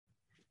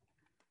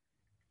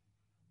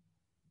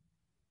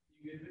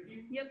good,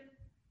 Vicky? Yep.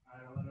 All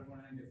right, I'll let everyone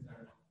in and get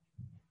started.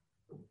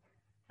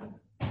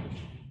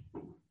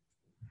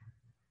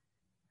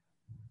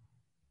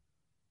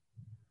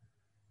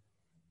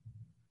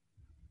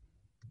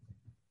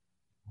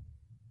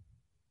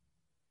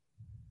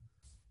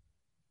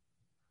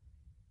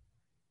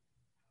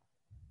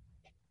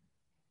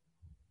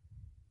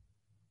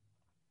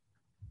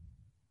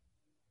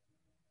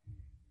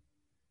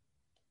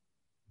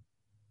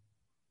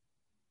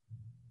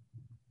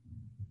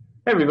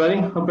 Hey everybody,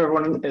 hope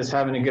everyone is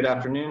having a good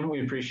afternoon.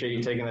 We appreciate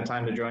you taking the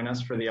time to join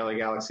us for the LA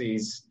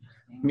Galaxy's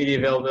media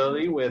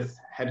availability with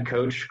head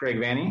coach Greg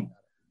Vanney.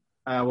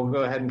 We'll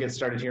go ahead and get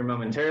started here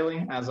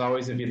momentarily. As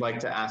always, if you'd like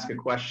to ask a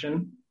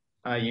question,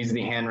 use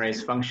the hand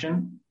raise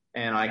function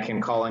and I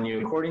can call on you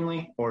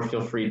accordingly, or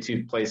feel free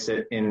to place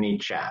it in the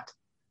chat.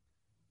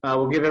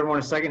 We'll give everyone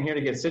a second here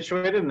to get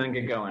situated and then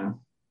get going.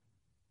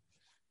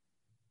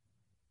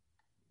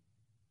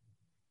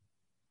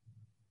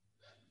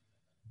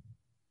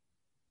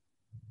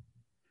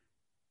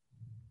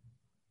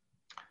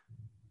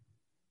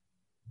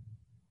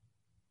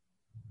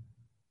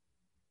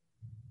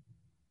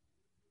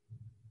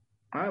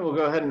 All right, we'll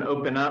go ahead and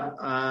open up.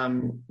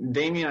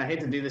 Damien, I hate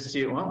to do this to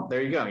you. Well,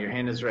 there you go. Your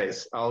hand is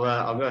raised. I'll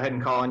go ahead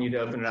and call on you to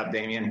open it up,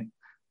 Damien.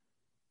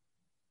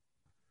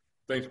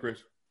 Thanks,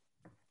 Chris.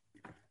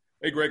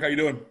 Hey, Greg, how you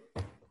doing?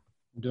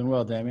 I'm doing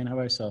well, Damien. How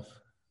about yourself?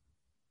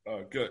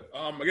 Good.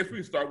 I guess we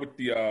can start with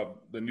the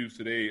news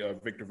today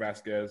of Victor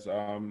Vasquez.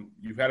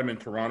 You've had him in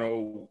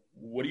Toronto.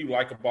 What do you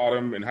like about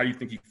him, and how do you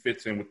think he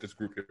fits in with this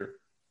group here?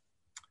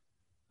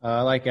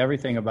 I like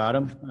everything about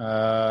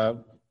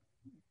him.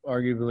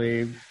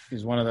 Arguably,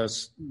 he's one of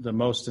the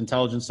most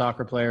intelligent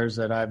soccer players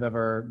that I've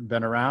ever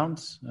been around.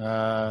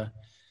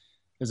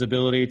 His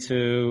ability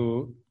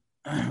to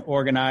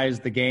organize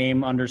the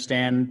game,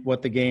 understand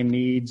what the game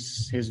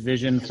needs, his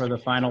vision for the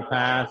final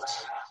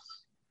pass,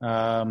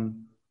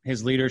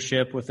 his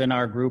leadership within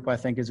our group, I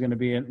think is going to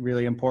be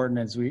really important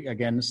as we,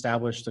 again,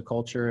 establish the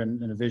culture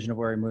and a vision of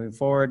where we're moving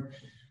forward.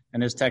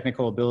 And his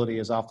technical ability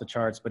is off the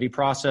charts, but he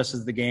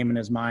processes the game in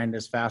his mind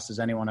as fast as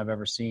anyone I've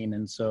ever seen.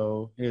 And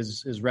so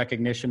his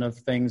recognition of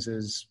things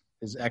is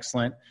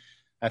excellent.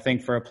 I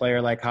think for a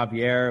player like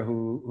Javier,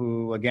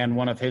 who again,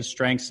 one of his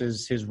strengths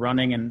is his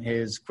running and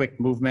his quick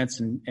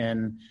movements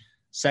and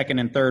second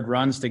and third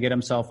runs to get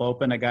himself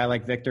open. A guy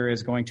like Victor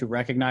is going to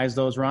recognize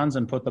those runs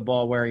and put the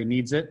ball where he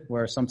needs it,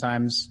 where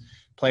sometimes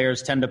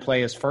players tend to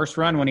play his first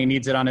run when he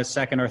needs it on his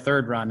second or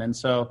third run. And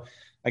so,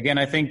 again,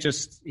 I think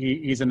just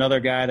he's another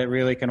guy that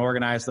really can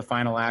organize the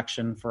final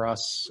action for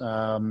us,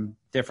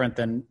 different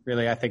than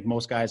really I think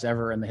most guys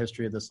ever in the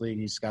history of this league.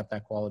 He's got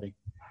that quality.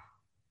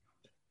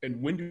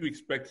 And when do you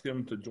expect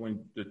him to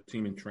join the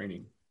team in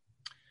training?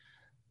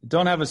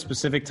 Don't have a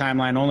specific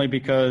timeline, only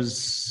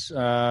because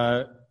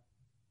of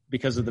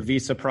the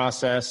visa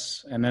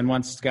process. And then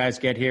once guys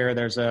get here,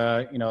 there's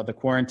the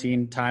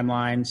quarantine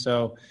timeline.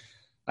 So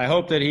I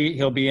hope that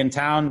he'll be in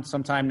town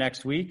sometime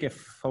next week,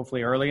 if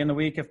hopefully early in the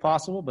week if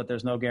possible, but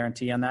there's no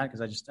guarantee on that because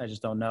I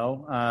just don't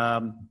know.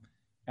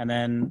 And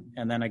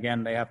then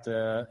again, they have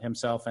to,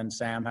 himself and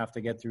Sam have to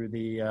get through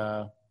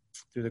the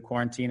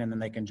quarantine, and then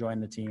they can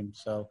join the team.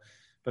 So,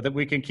 but that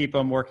we can keep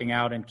them working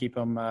out and keep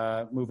them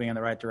moving in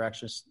the right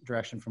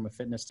direction from a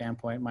fitness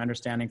standpoint. My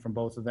understanding from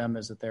both of them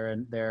is that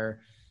they're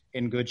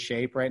in good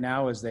shape right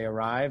now as they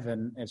arrive,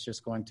 and it's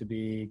just going to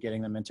be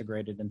getting them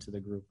integrated into the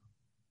group.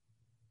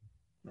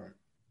 All right.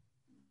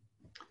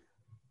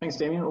 Thanks,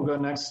 Damien. We'll go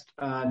next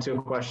to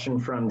a question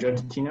from Joe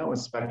Titino with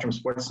Spectrum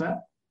Sportsnet.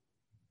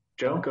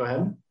 Joe, go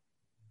ahead.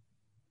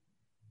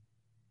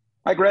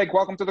 Hi, Greg.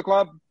 Welcome to the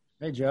club.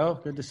 Hey, Joe.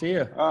 Good to see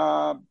you.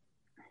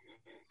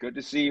 Good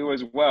to see you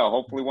as well.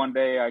 Hopefully one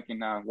day I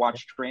can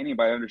watch training,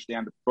 but I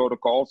understand the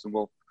protocols, and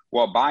we'll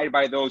abide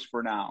by those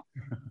for now.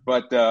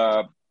 But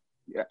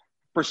yeah,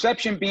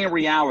 perception being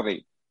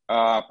reality.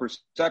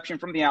 Perception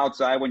from the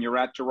outside when you're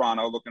at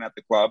Toronto looking at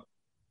the club,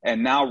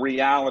 and now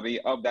reality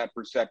of that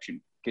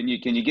perception. Can you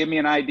give me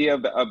an idea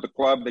of the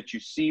club that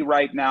you see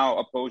right now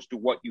opposed to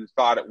what you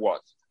thought it was?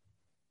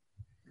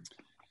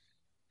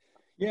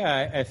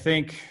 Yeah, I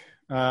think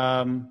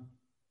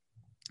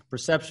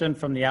perception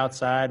from the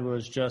outside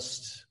was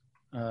just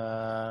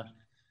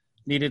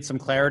needed some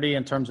clarity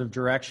in terms of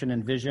direction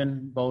and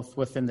vision, both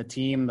within the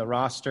team, the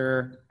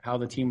roster, how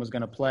the team was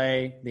going to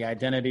play, the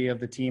identity of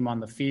the team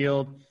on the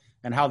field,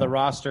 and how the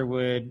roster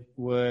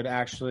would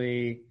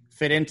actually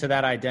fit into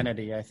that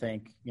identity, I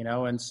think,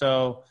 and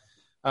so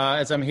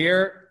as I'm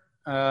here,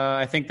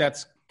 I think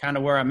that's kind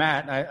of where I'm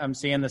at. I'm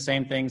seeing the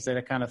same things that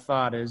I kind of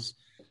thought is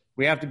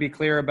we have to be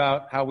clear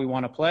about how we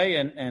want to play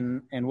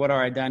and what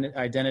our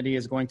identity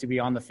is going to be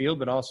on the field,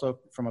 but also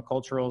from a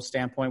cultural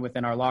standpoint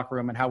within our locker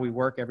room and how we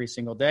work every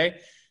single day.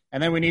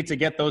 And then we need to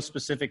get those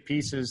specific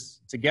pieces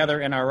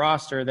together in our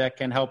roster that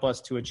can help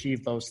us to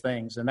achieve those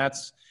things. And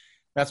that's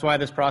why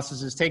this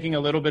process is taking a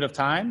little bit of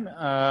time,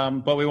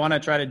 but we want to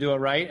try to do it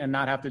right and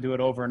not have to do it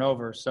over and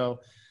over.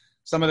 So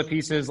some of the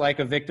pieces like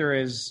a Victor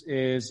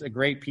is a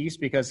great piece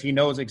because he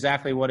knows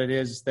exactly what it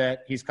is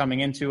that he's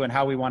coming into and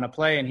how we want to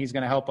play, and he's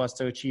going to help us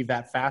to achieve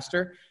that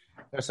faster.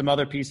 There's some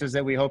other pieces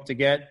that we hope to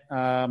get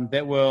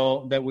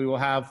that we will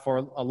have for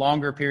a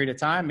longer period of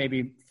time,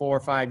 maybe 4 or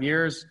 5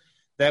 years,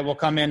 that will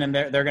come in, and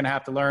they're going to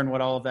have to learn what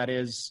all of that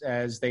is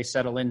as they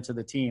settle into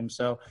the team.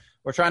 So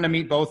we're trying to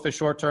meet both the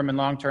short-term and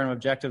long-term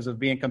objectives of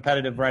being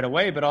competitive right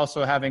away, but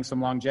also having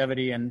some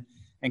longevity and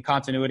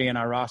continuity in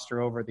our roster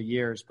over the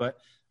years. But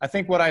I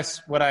think what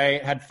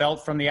I had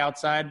felt from the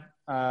outside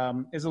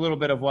is a little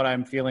bit of what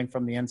I'm feeling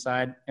from the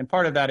inside. And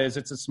part of that is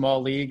it's a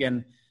small league,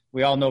 and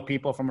we all know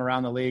people from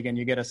around the league, and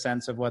you get a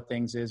sense of what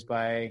things is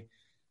by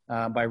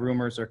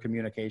rumors or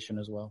communication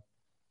as well.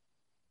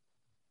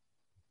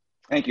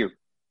 Thank you.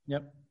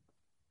 Yep.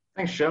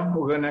 Thanks, Joe.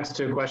 We'll go next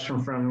to a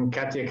question from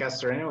Katia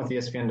Castorena with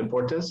ESPN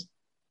Deportes.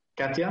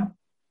 Katia?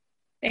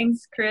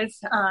 Thanks, Chris.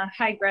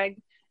 Hi,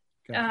 Greg.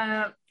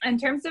 Okay. In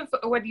terms of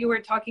what you were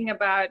talking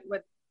about,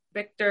 what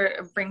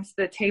Victor brings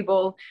to the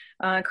table,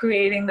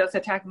 creating those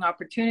attacking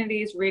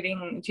opportunities,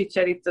 reading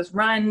Chicharito's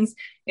runs,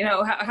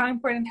 how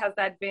important has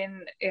that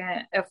been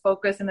a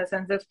focus in the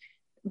sense of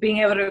being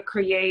able to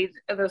create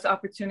those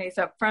opportunities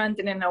up front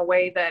and in a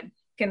way that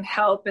can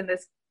help, in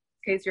this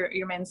case, your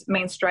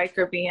main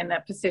striker be in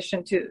a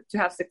position to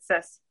have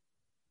success?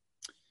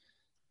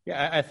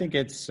 Yeah, I think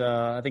it's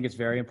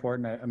very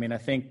important. I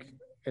think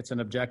it's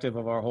an objective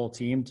of our whole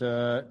team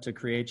to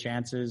create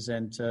chances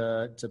and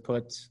to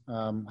put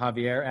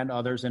Javier and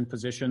others in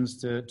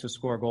positions to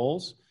score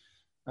goals.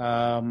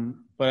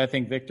 But I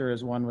think Victor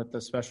is one with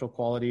the special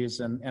qualities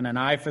and an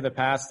eye for the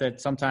pass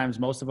that sometimes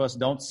most of us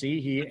don't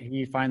see.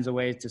 He finds a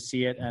way to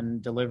see it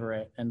and deliver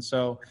it. And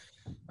so,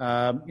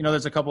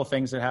 there's a couple of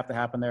things that have to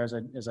happen there. As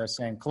I was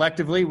saying,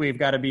 collectively, we've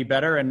got to be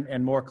better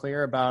and more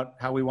clear about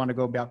how we want to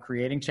go about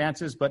creating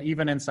chances. But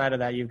even inside of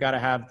that, you've got to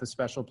have the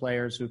special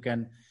players who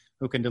can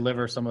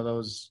deliver some of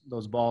those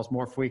balls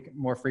more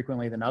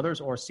frequently than others,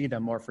 or see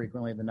them more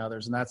frequently than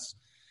others. And that's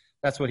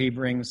what he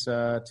brings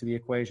to the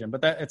equation.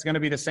 But it's going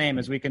to be the same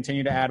as we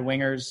continue to add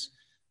wingers,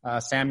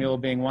 Samuel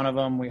being one of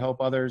them. We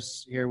hope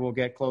others here will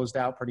get closed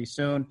out pretty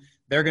soon.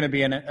 They're going to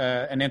be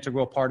an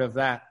integral part of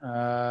that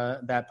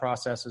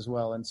process as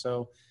well. And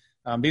so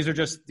these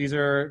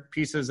are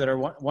pieces that are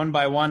one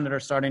by one that are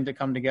starting to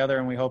come together,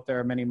 and we hope there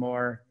are many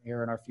more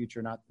here in our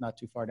future, not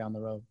too far down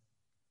the road.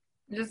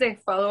 Just a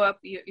follow-up,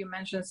 you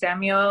mentioned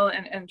Samuel,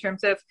 and in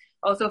terms of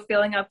also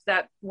filling up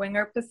that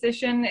winger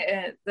position,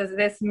 does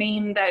this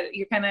mean that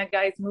you're kind of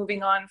guys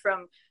moving on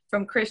from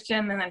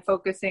Christian and then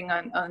focusing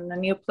on the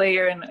new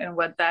player and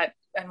what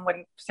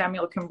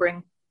Samuel can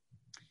bring?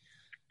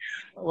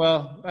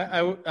 Well,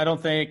 I don't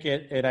think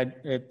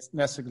it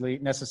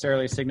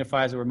necessarily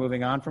signifies that we're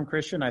moving on from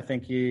Christian. I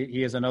think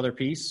he is another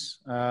piece.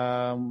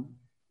 We'll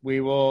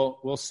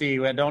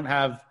see. I don't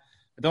have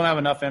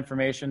enough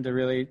information to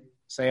really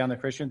say on the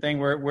Christian thing.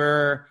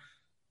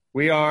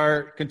 We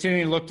are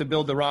continuing to look to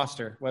build the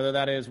roster. Whether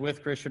that is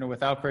with Christian or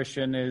without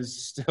Christian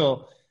is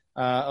still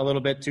a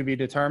little bit to be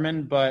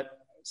determined. But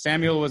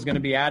Samuel was going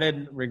to be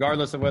added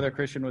regardless of whether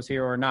Christian was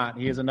here or not.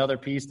 He is another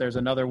piece. There's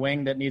another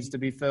wing that needs to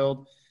be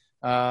filled.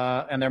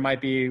 And there might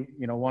be,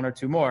 one or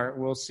two more.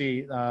 We'll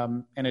see,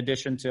 in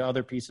addition to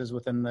other pieces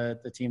within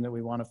the team that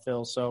we want to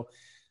fill. So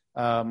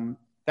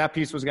that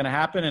piece was going to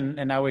happen,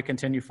 and now we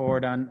continue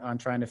forward on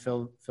trying to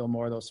fill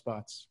more of those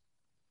spots.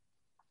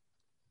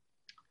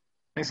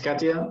 Thanks,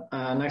 Katia.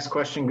 Next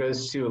question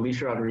goes to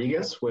Alicia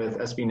Rodriguez with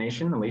SB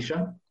Nation.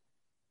 Alicia.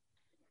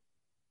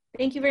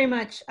 Thank you very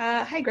much.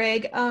 Hi,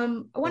 Greg.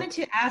 I wanted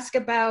to ask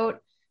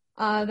about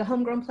the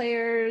homegrown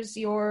players,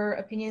 your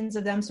opinions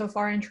of them so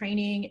far in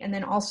training, and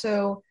then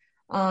also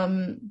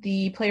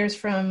the players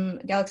from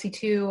Galaxy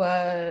 2,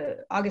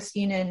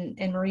 Augustine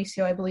and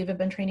Mauricio, I believe, have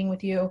been training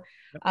with you.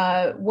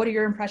 What are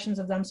your impressions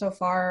of them so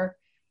far?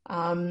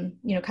 Kind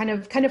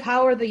of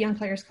how are the young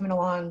players coming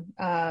along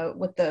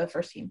with the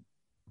first team?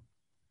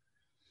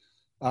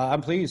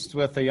 I'm pleased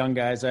with the young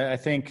guys. I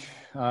think,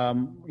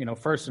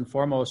 first and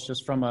foremost,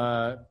 just from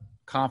a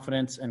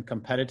confidence and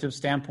competitive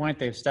standpoint,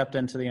 they've stepped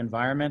into the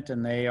environment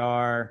and they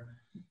are,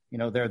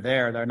 they're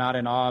there. They're not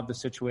in awe of the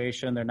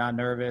situation. They're not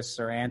nervous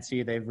or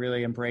antsy. They've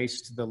really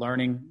embraced the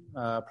learning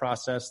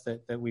process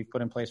that we've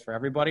put in place for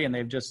everybody, and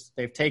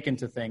they've taken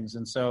to things.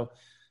 And so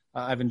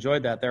I've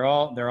enjoyed that. They're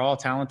all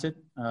talented.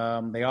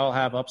 They all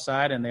have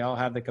upside, and they all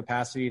have the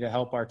capacity to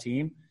help our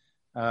team.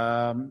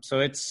 So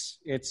it's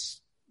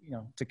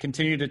to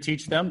continue to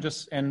teach them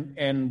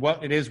and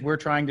what it is we're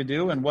trying to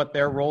do and what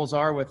their roles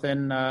are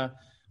within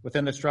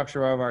the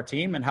structure of our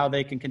team and how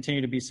they can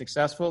continue to be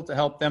successful, to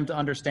help them to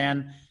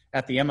understand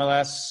at the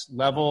MLS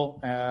level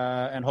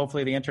and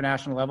hopefully the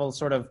international level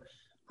sort of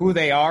who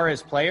they are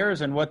as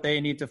players and what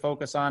they need to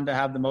focus on to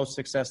have the most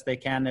success they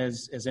can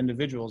as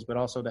individuals, but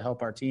also to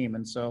help our team.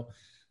 And so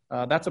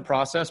that's a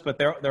process, but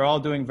they're all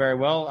doing very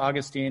well.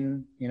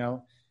 Augustine,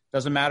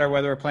 doesn't matter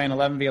whether we're playing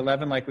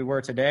 11v11 like we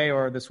were today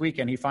or this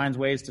weekend. He finds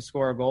ways to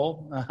score a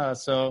goal.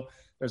 So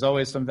there's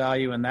always some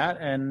value in that.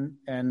 And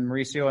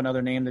Mauricio,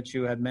 another name that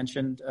you had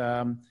mentioned,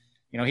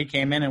 he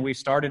came in and we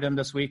started him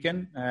this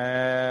weekend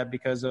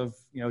because of,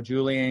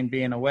 Julian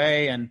being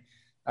away. And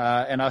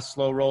and us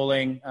slow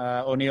rolling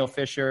O'Neal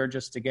Fisher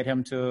just to get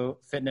him to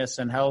fitness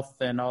and health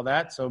and all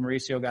that. So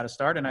Mauricio got a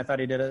start, and I thought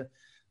he did a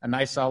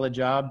nice, solid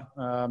job,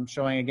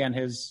 showing again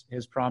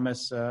his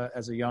promise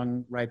as a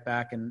young right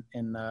back in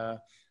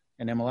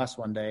MLS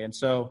one day. And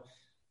so,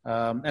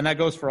 and that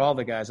goes for all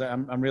the guys.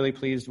 I'm really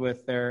pleased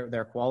with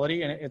their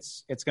quality, and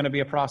it's going to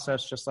be a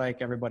process just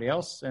like everybody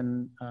else.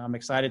 And I'm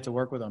excited to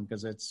work with them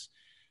because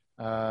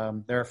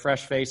there are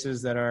fresh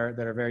faces that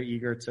are very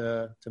eager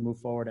to move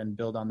forward and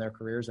build on their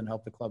careers and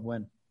help the club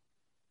win.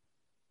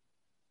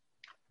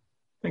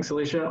 Thanks,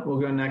 Alicia. We'll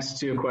go next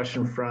to a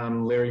question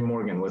from Larry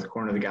Morgan with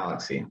Corner of the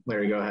Galaxy.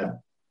 Larry, go ahead.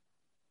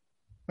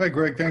 Hi,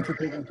 Greg. Thanks for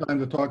taking the time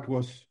to talk to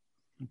us.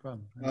 No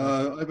problem.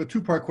 I have a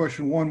two-part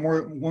question. One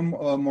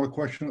more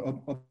question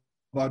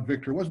about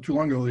Victor. It wasn't too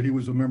long ago that he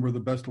was a member of the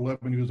Best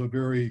 11. He was a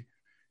very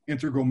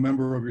integral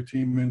member of your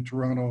team in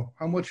Toronto.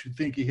 How much do you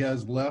think he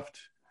has left?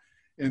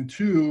 And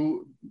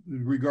two,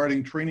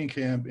 regarding training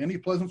camp, any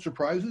pleasant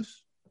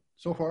surprises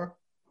so far?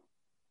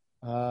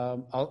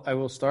 I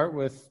will start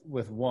with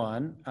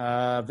one.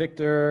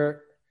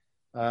 Victor,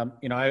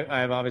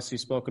 I've obviously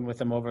spoken with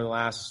him over the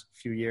last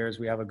few years.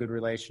 We have a good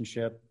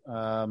relationship.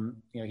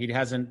 He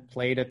hasn't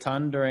played a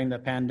ton during the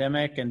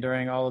pandemic and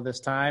during all of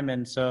this time.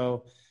 And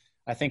so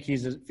I think he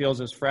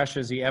feels as fresh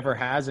as he ever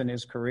has in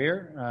his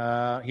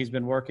career. He's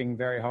been working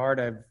very hard.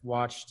 I've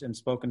watched and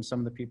spoken to some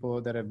of the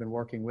people that have been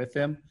working with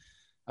him.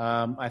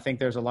 I think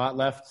there's a lot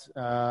left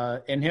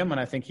in him, and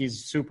I think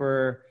he's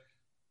super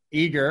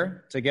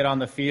eager to get on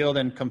the field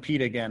and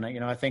compete again.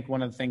 I think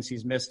one of the things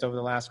he's missed over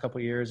the last couple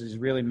of years is he's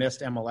really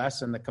missed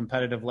MLS and the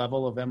competitive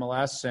level of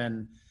MLS.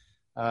 And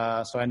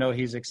so I know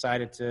he's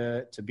excited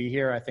to be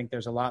here. I think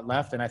there's a lot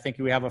left. And I think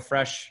we have a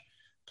fresh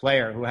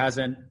player who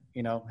hasn't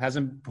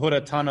put a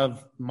ton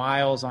of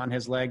miles on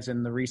his legs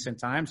in the recent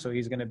time. So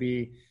he's going to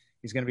be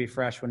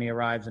fresh when he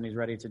arrives and he's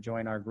ready to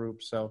join our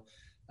group. So,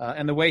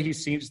 and the way he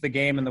sees the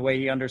game and the way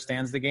he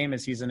understands the game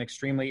is he's an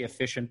extremely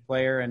efficient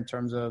player in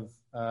terms of,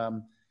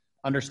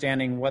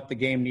 understanding what the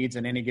game needs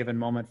in any given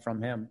moment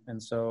from him. And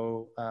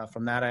so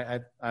from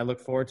that, I look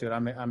forward to it.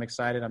 I'm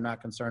excited. I'm not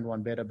concerned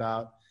one bit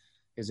about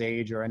his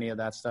age or any of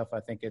that stuff.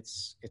 I think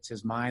it's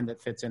his mind that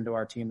fits into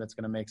our team that's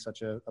going to make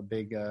such a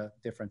big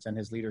difference, in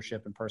his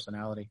leadership and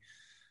personality.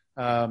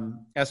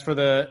 As for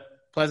the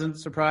pleasant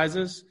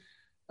surprises,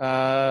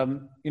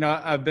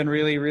 I've been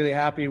really, really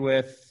happy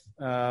with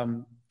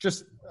I'm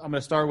going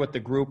to start with the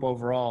group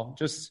overall.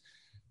 Just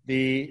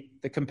the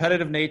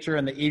competitive nature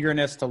and the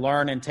eagerness to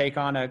learn and take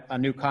on a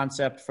new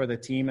concept for the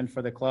team and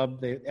for the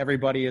club.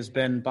 Everybody has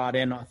been bought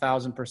in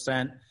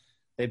 1,000%.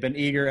 They've been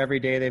eager every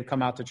day. They've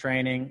come out to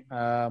training,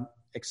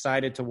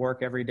 excited to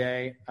work every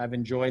day. I've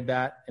enjoyed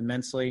that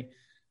immensely.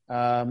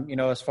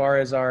 As far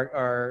as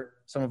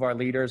some of our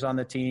leaders on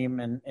the team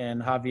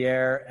and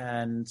Javier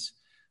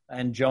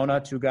and Jonah,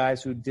 two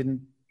guys who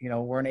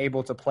weren't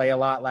able to play a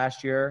lot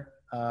last year,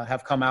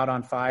 have come out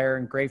on fire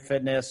and great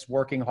fitness,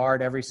 working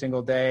hard every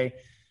single day.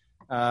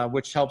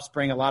 Which helps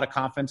bring a lot of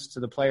confidence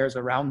to the players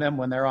around them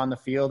when they're on the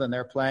field and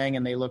they're playing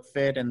and they look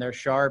fit and they're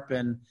sharp.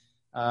 And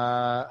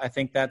I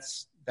think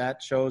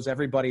that shows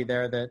everybody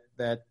there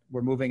that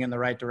we're moving in the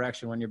right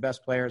direction. When your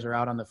best players are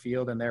out on the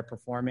field and they're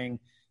performing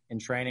in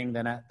training,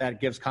 then that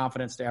gives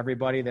confidence to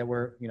everybody that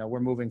we're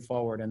moving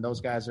forward, and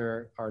those guys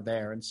are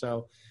there. And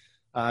so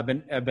I've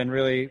been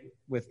really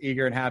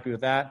eager and happy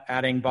with that.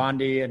 Adding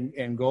Bondi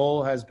in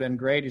goal has been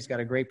great. He's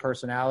got a great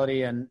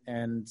personality and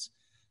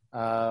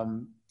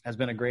has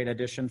been a great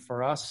addition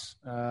for us.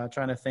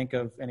 Trying to think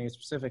of any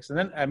specifics. And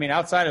then,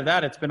 outside of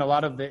that, it's been a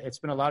lot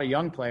of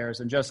young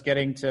players, and just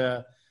getting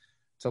to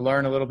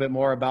learn a little bit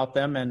more about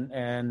them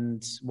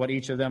and what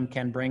each of them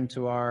can bring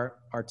to our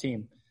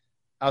team.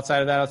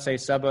 Outside of that, I'd say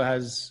Seba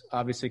has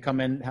obviously come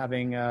in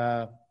having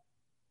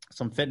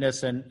some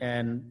fitness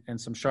and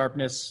some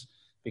sharpness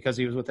because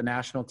he was with the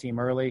national team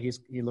early.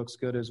 He looks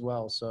good as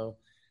well. So,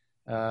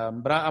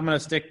 but I'm going to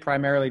stick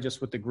primarily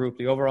just with the group.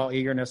 The overall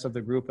eagerness of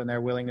the group and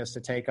their willingness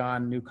to take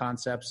on new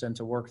concepts and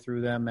to work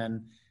through them,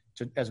 and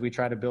as we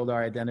try to build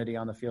our identity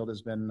on the field,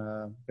 has been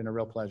a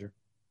real pleasure.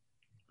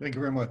 Thank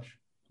you very much.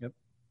 Yep.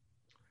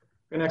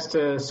 Go next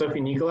to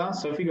Sophie Nicolau.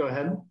 Sophie, go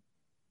ahead.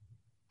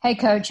 Hey,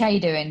 Coach. How you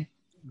doing?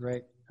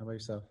 Great. How about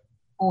yourself?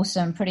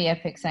 Awesome. Pretty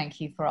epic. Thank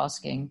you for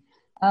asking.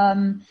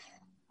 I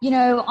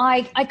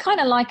kind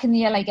of liken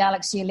the LA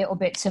Galaxy a little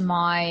bit to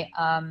my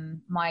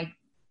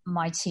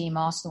team,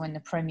 Arsenal, in the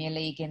Premier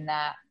League, in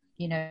that,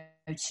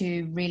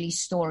 two really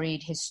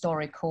storied,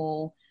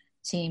 historical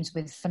teams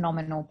with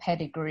phenomenal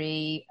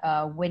pedigree,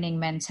 winning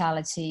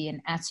mentality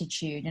and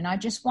attitude. And I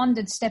just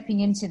wondered, stepping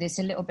into this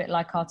a little bit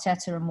like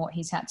Arteta and what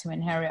he's had to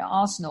inherit at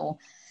Arsenal,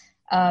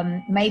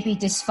 maybe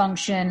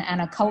dysfunction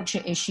and a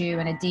culture issue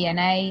and a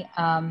DNA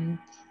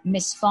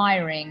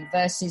misfiring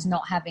versus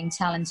not having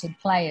talented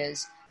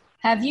players.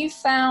 Have you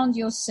found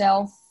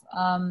yourself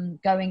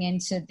going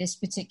into this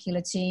particular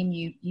team,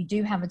 you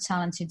do have a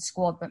talented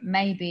squad, but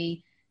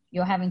maybe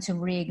you're having to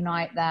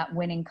reignite that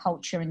winning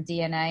culture and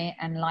DNA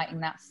and lighting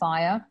that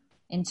fire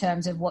in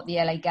terms of what the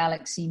LA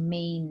Galaxy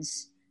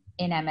means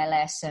in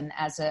MLS and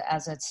as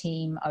a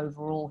team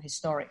overall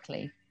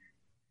historically?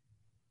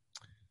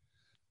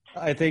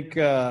 I think,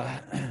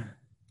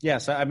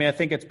 yes. I mean, I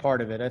think it's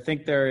part of it. I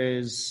think there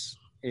is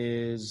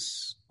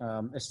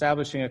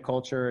establishing a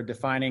culture,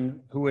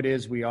 defining who it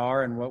is we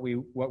are and what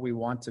we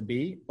want to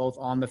be, both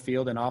on the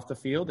field and off the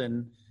field.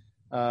 And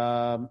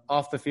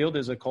off the field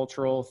is a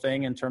cultural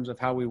thing in terms of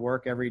how we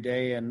work every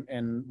day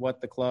and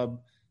what the club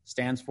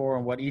stands for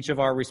and what each of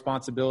our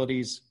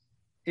responsibilities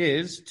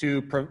is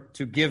to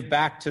give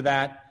back to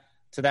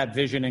that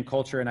vision and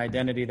culture and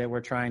identity that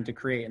we're trying to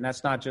create. And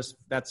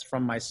that's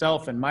from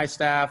myself and my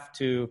staff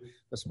to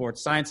the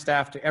sports science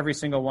staff to every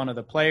single one of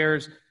the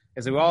players,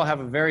 is that we all have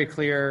a very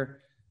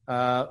clear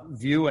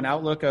view and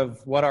outlook of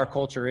what our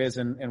culture is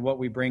and what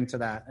we bring to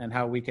that and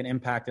how we can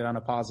impact it on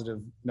a positive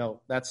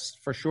note. That's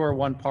for sure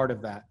one part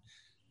of that.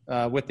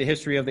 With the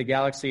history of the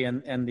Galaxy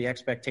and the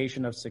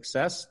expectation of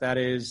success, that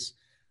is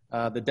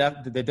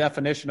the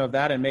definition of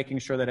that, and making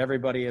sure that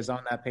everybody is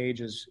on that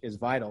page is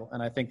vital.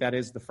 And I think that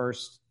is the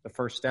first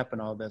step in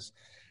all this.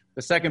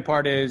 The second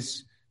part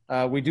is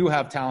we do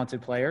have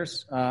talented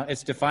players.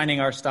 It's defining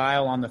our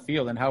style on the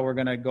field and how we're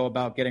going to go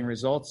about getting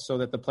results so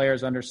that the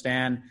players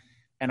understand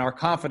and are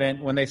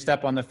confident when they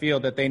step on the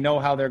field that they know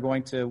how they're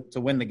going to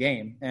win the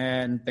game,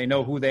 and they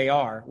know who they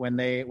are when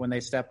they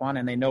step on,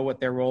 and they know what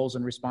their roles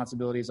and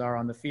responsibilities are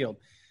on the field.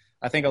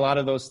 I think a lot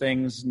of those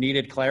things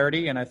needed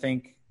clarity, and I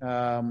think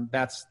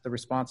that's the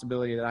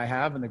responsibility that I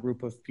have and the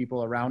group of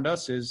people around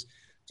us, is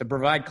to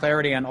provide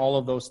clarity on all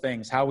of those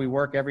things, how we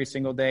work every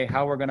single day,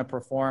 how we're going to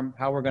perform,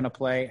 how we're going to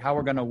play, how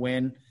we're going to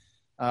win.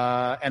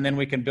 And then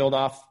we can build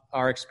off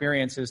our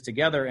experiences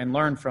together and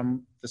learn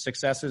from the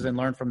successes and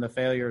learn from the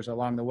failures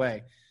along the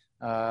way.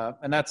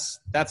 And that's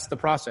the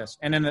process.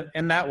 And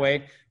in that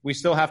way, we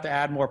still have to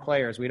add more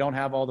players. We don't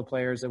have all the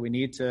players that we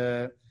need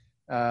to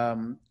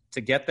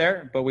get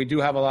there, but we do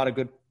have a lot of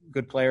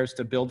good players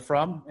to build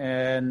from.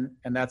 And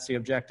that's the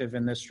objective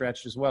in this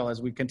stretch as well.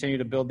 As we continue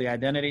to build the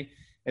identity,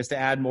 is to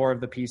add more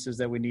of the pieces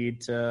that we need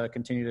to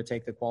continue to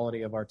take the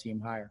quality of our team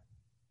higher.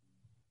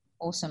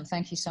 Awesome.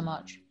 Thank you so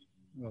much.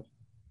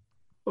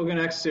 We'll go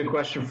next to a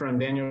question from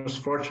Daniel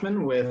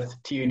Sportsman with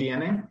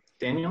TUDNA.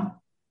 Daniel?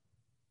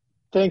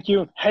 Thank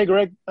you. Hey,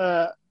 Greg.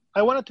 I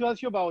wanted to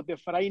ask you about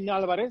Efrain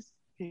Alvarez.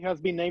 He has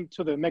been named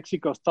to the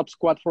Mexico's top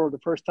squad for the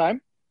first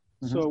time.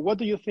 Mm-hmm. So what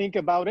do you think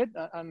about it?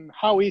 And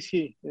how is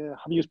he?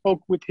 Have you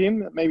spoke with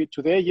him maybe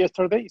today,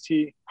 yesterday? Is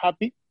he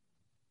happy?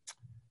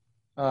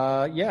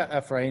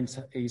 Yeah, Efrain's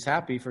he's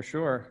happy for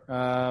sure.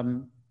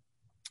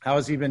 How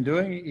has he been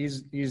doing?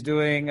 He's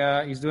doing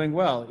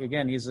well.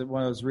 Again, he's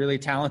one of those really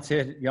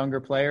talented younger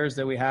players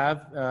that we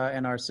have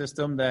in our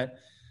system that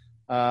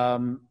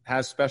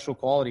has special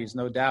qualities,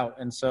 no doubt.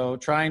 And so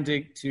trying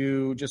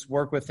to just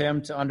work with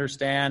him to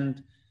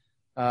understand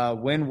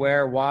when,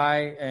 where,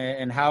 why,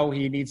 and how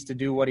he needs to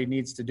do what he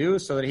needs to do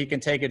so that he can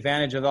take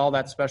advantage of all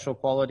that special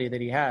quality that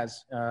he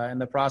has. In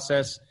the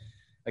process,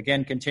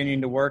 again,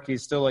 continuing to work.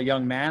 He's still a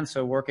young man,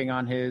 so working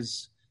on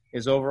his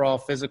overall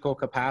physical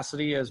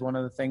capacity is one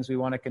of the things we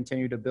want to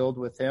continue to build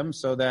with him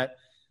so that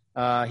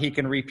he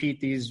can repeat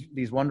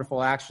these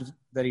wonderful actions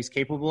that he's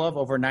capable of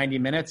over 90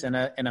 minutes in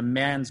a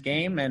man's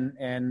game.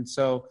 And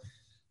so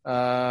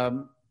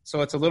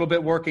it's a little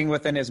bit working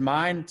within his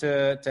mind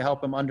to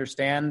help him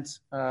understand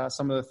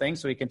some of the things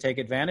so he can take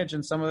advantage.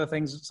 And some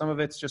of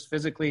it's just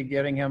physically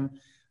getting him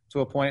to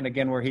a point,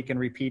 again, where he can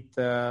repeat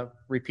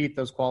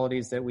those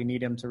qualities that we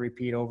need him to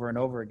repeat over and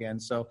over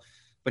again. So,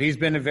 but he's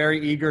been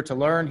very eager to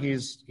learn.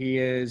 He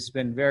has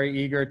been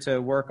very eager to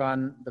work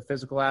on the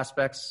physical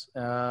aspects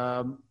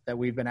that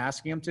we've been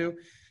asking him to,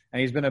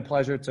 and he's been a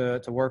pleasure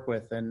to work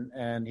with.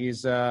 And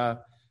he's, I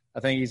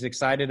think he's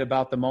excited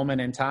about the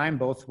moment in time,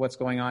 both what's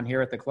going on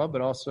here at the club,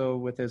 but also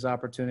with his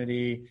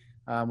opportunity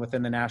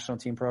within the national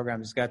team program.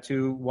 He's got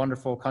two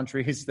wonderful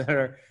countries that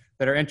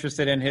are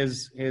interested in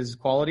his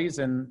qualities,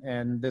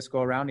 and this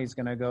go around he's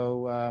going to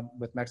go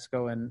with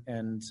Mexico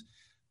and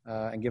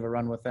give a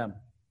run with them.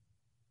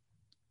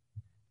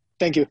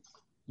 Thank you.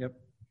 Yep.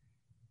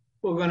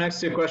 We'll go next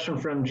to a question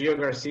from Gio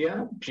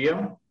Garcia.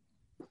 Gio?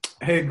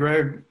 Hey,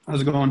 Greg.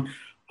 How's it going?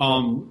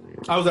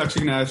 I was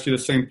actually going to ask you the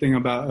same thing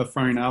about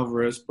Efrain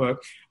Alvarez, but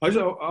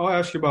I'll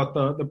ask you about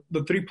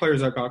the three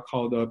players that got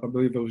called up. I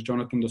believe it was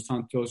Jonathan Dos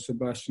Santos,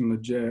 Sebastian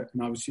Lletget,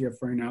 and obviously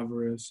Efrain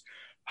Alvarez.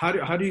 How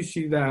do you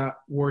see that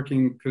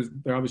working? Because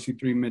they're obviously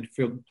three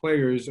midfield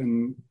players,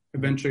 and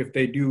eventually if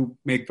they do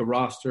make the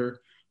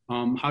roster,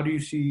 how do you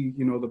see,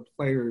 the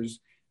players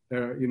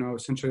that are,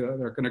 essentially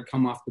they're going to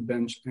come off the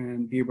bench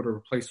and be able to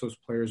replace those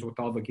players with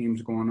all the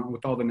games going on,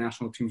 with all the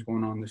national teams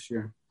going on this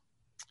year?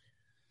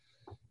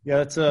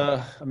 Yeah, it's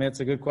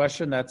a good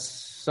question. That's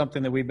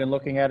something that we've been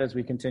looking at as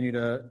we continue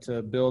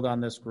to build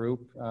on this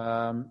group.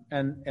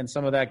 And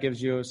some of that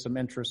gives you some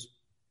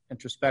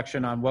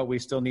introspection on what we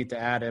still need to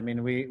add. I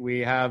mean, we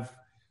have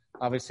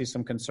obviously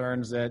some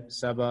concerns that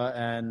Seba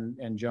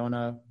and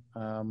Jonah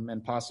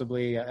and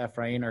possibly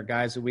Efrain are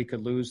guys that we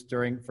could lose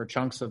for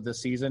chunks of the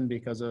season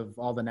because of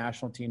all the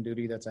national team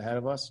duty that's ahead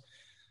of us.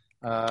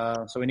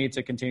 So we need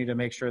to continue to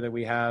make sure that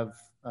we have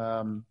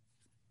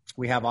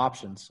we have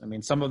options. I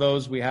mean, some of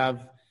those we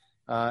have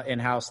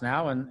in-house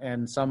now,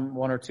 and some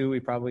one or two we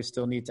probably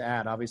still need to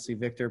add. Obviously,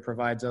 Victor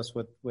provides us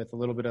with a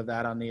little bit of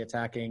that on the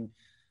attacking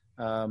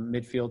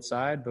midfield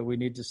side, but we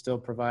need to still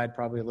provide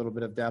probably a little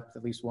bit of depth,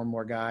 at least one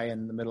more guy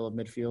in the middle of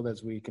midfield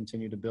as we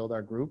continue to build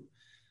our group.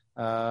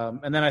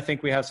 And then I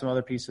think we have some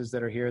other pieces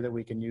that are here that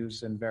we can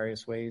use in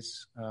various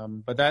ways.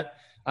 But that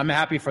I'm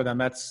happy for them.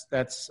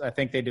 That's I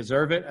think they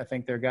deserve it. I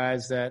think they're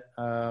guys that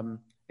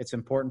it's an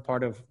important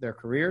part of their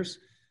careers.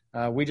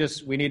 We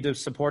need to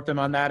support them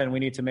on that, and we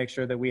need to make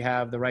sure that we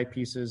have the right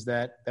pieces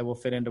that will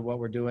fit into what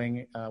we're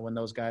doing when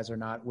those guys are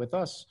not with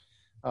us.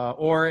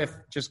 Or if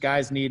just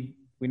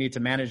we need to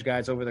manage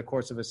guys over the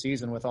course of a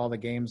season with all the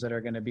games that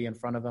are going to be in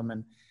front of them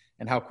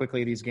and how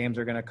quickly these games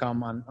are going to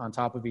come on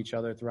top of each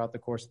other throughout the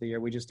course of the year.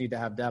 We just need to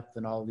have depth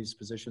in all of these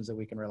positions that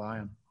we can rely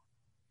on.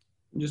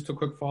 Just a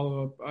quick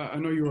follow-up. I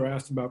know you were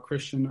asked about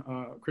Christian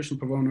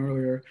Pavone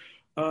earlier.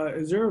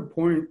 Is there a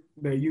point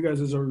that you guys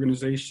as an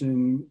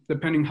organization,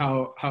 depending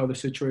how the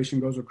situation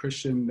goes with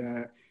Christian,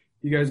 that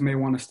you guys may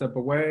want to step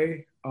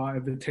away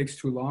if it takes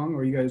too long,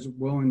 or are you guys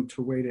willing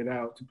to wait it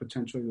out to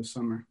potentially the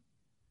summer?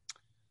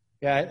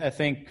 Yeah, I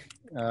think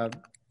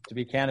to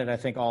be candid, I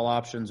think all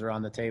options are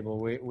on the table.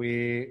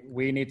 We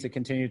need to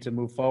continue to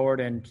move forward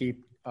and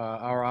keep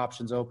our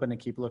options open and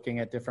keep looking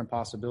at different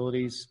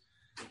possibilities,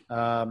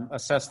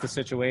 assess the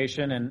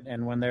situation,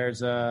 and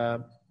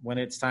when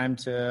it's time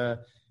to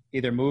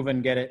either move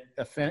and get it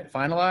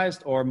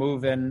finalized or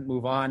move and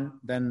move on,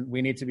 then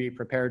we need to be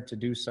prepared to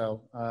do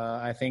so.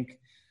 I think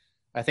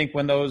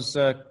when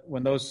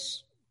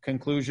those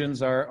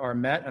conclusions are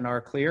met and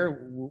are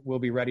clear, we'll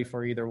be ready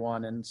for either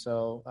one. And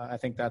so I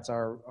think that's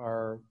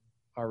our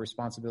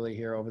responsibility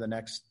here over the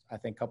next, I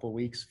think,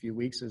 few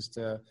weeks is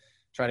to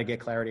try to get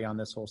clarity on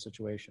this whole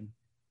situation.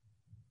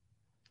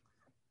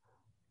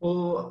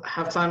 We'll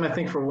have time, I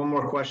think, for one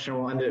more question.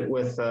 We'll end it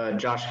with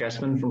Josh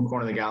Gessman from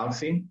Corner of the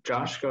Galaxy.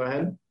 Josh, go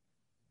ahead.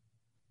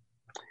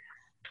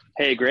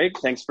 Hey, Greg,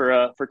 thanks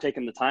for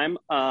taking the time.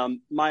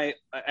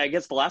 I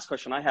guess the last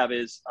question I have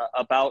is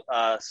about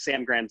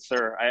Sam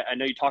Grandsir. I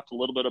know you talked a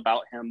little bit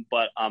about him,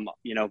 but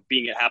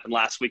being it happened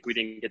last week, we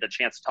didn't get a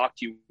chance to talk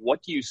to you.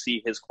 What do you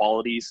see his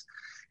qualities,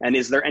 and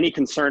is there any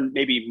concern,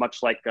 maybe much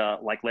like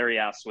Larry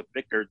asked with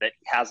Victor, that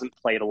he hasn't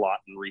played a lot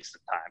in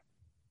recent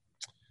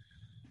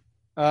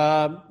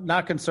time?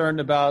 Not concerned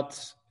about.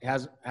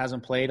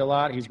 Hasn't played a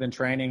lot. He's been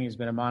training. He's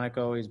been in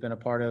Monaco. He's been a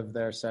part of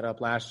their setup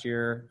last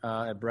year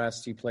at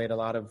Brest. He played a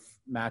lot of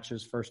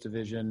matches, first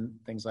division,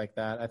 things like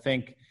that. I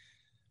think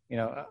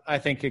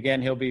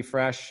again, he'll be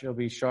fresh. He'll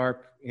be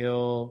sharp.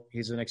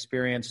 He's an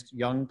experienced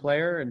young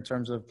player in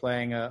terms of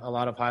playing a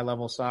lot of high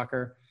level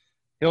soccer.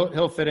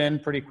 He'll fit in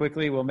pretty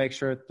quickly. We'll make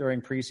sure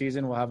during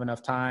preseason we'll have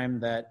enough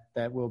time that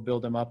we'll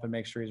build him up and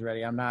make sure he's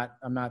ready. I'm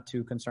not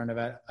too concerned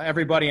about it.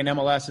 Everybody in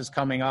MLS is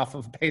coming off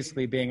of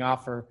basically being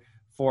off for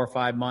 4 or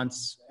 5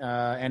 months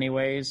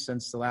anyways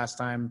since the last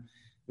time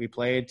we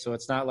played. So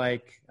it's not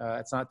like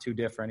it's not too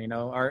different.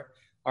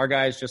 Our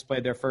guys just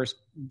played their first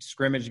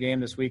scrimmage game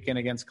this weekend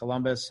against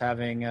Columbus,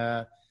 having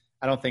I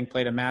don't think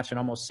played a match in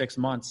almost 6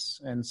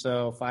 months, and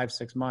so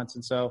 5-6 months.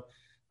 And so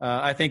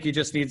I think he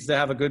just needs to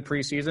have a good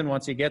preseason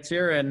once he gets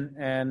here,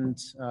 and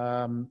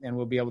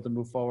we'll be able to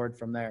move forward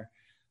from there.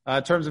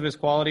 In terms of his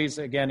qualities,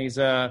 again, he's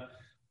a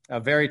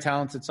very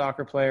talented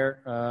soccer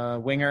player,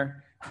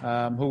 winger.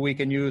 Who we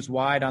can use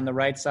wide on the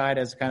right side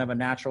as kind of a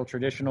natural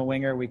traditional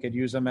winger. We could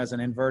use him as an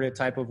inverted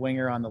type of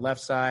winger on the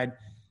left side.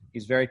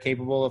 He's very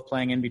capable of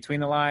playing in between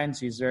the lines.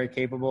 He's very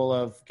capable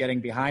of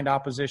getting behind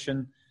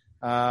opposition.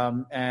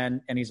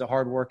 And he's a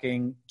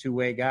hardworking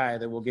two-way guy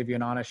that will give you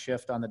an honest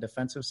shift on the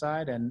defensive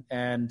side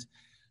and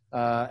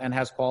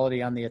has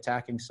quality on the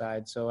attacking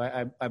side. So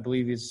I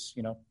believe his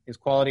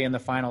quality in the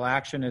final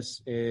action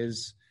is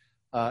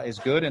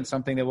good and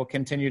something that will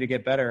continue to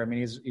get better. I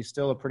mean, he's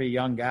still a pretty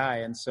young guy.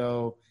 And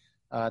so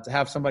to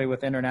have somebody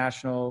with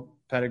international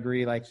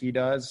pedigree like he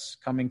does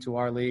coming to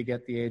our league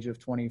at the age of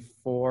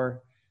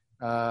 24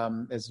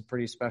 is a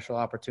pretty special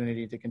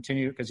opportunity to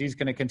continue, because he's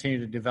going to continue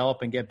to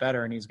develop and get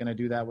better. And he's going to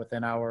do that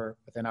within our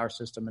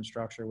system and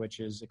structure, which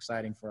is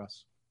exciting for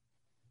us.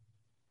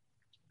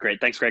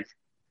 Great. Thanks, Greg.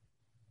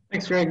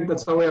 Thanks, Greg.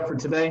 That's all we have for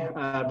today.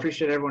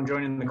 Appreciate everyone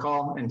joining the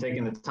call and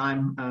taking the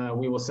time.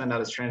 We will send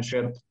out a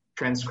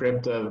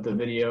transcript of the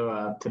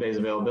video, today's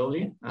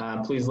availability.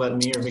 Please let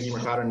me or Vicky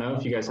Mercado know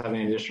if you guys have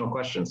any additional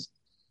questions.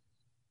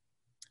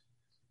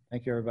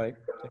 Thank you, everybody.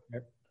 Take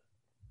care.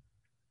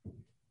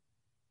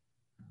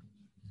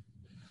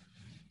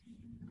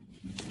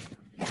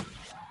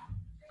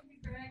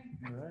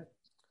 All right.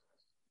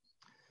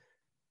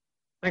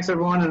 Thanks,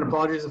 everyone, and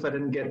apologies if I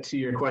didn't get to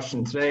your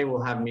question today.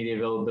 We'll have media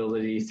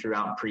availability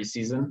throughout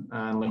preseason,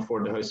 and look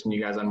forward to hosting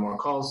you guys on more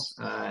calls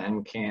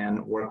and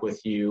can work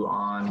with you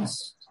on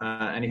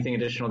anything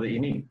additional that you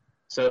need.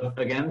 So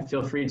again,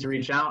 feel free to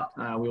reach out.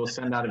 We will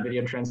send out a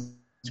video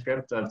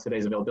transcript of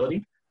today's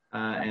availability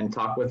and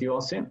talk with you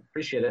all soon.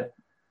 Appreciate it.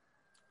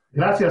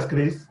 Gracias,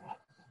 Chris.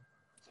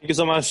 Thank you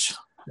so much.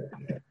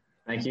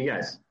 Thank you,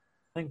 guys.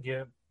 Thank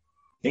you.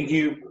 Thank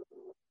you.